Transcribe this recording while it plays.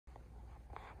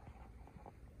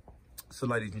So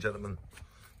ladies and gentlemen,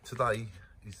 today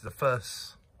is the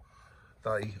first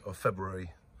day of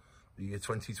February, the year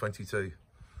 2022.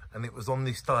 And it was on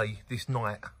this day, this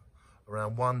night,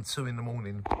 around 1, 2 in the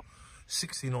morning,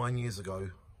 69 years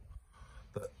ago,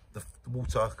 that the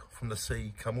water from the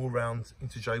sea came all round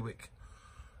into Jaywick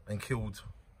and killed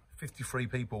 53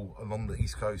 people along the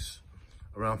east coast.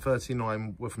 Around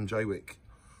 39 were from Jaywick.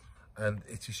 And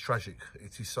it is tragic.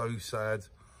 It is so sad.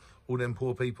 All them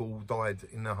poor people died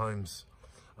in their homes.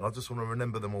 And I just want to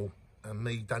remember them all. And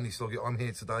me, DannySloggett, I'm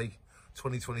here today,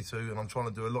 2022, and I'm trying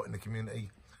to do a lot in the community.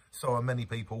 So are many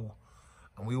people.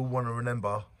 And we all want to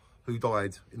remember who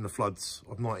died in the floods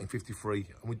of 1953.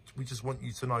 And we just want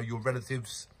you to know your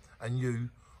relatives and you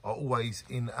are always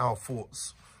in our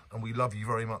thoughts. And we love you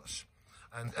very much.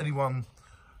 And anyone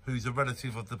who's a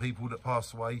relative of the people that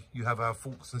passed away, you have our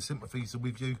thoughts and sympathies are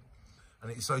with you.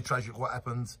 And it's so tragic what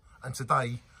happened. And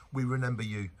today, we remember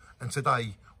you. And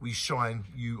today, we shine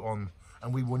you on.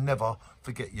 And we will never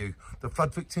forget you. The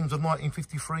flood victims of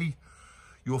 1953,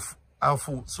 our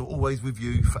thoughts are always with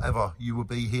you forever. You will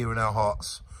be here in our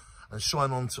hearts. And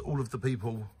shine on to all of the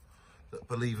people that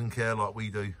believe and care like we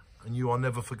do. And you are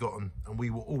never forgotten. And we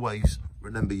will always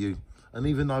remember you. And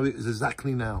even though it was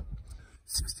exactly now,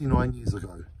 69 years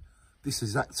ago, this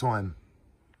exact time,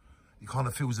 it kind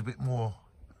of feels a bit more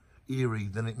eerie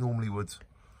than it normally would.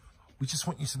 We just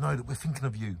want you to know that we're thinking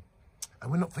of you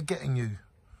and we're not forgetting you,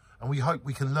 and we hope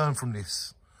we can learn from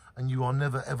this and you are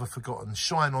never ever forgotten.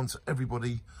 Shine on to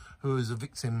everybody who is a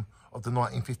victim of the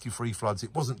 1953 floods.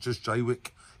 It wasn't just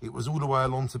Jaywick, it was all the way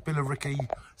along to Billericay,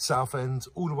 Southend,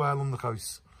 all the way along the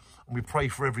coast. And we pray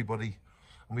for everybody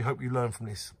and we hope you learn from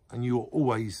this and you are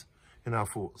always in our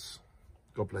thoughts.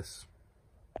 God bless.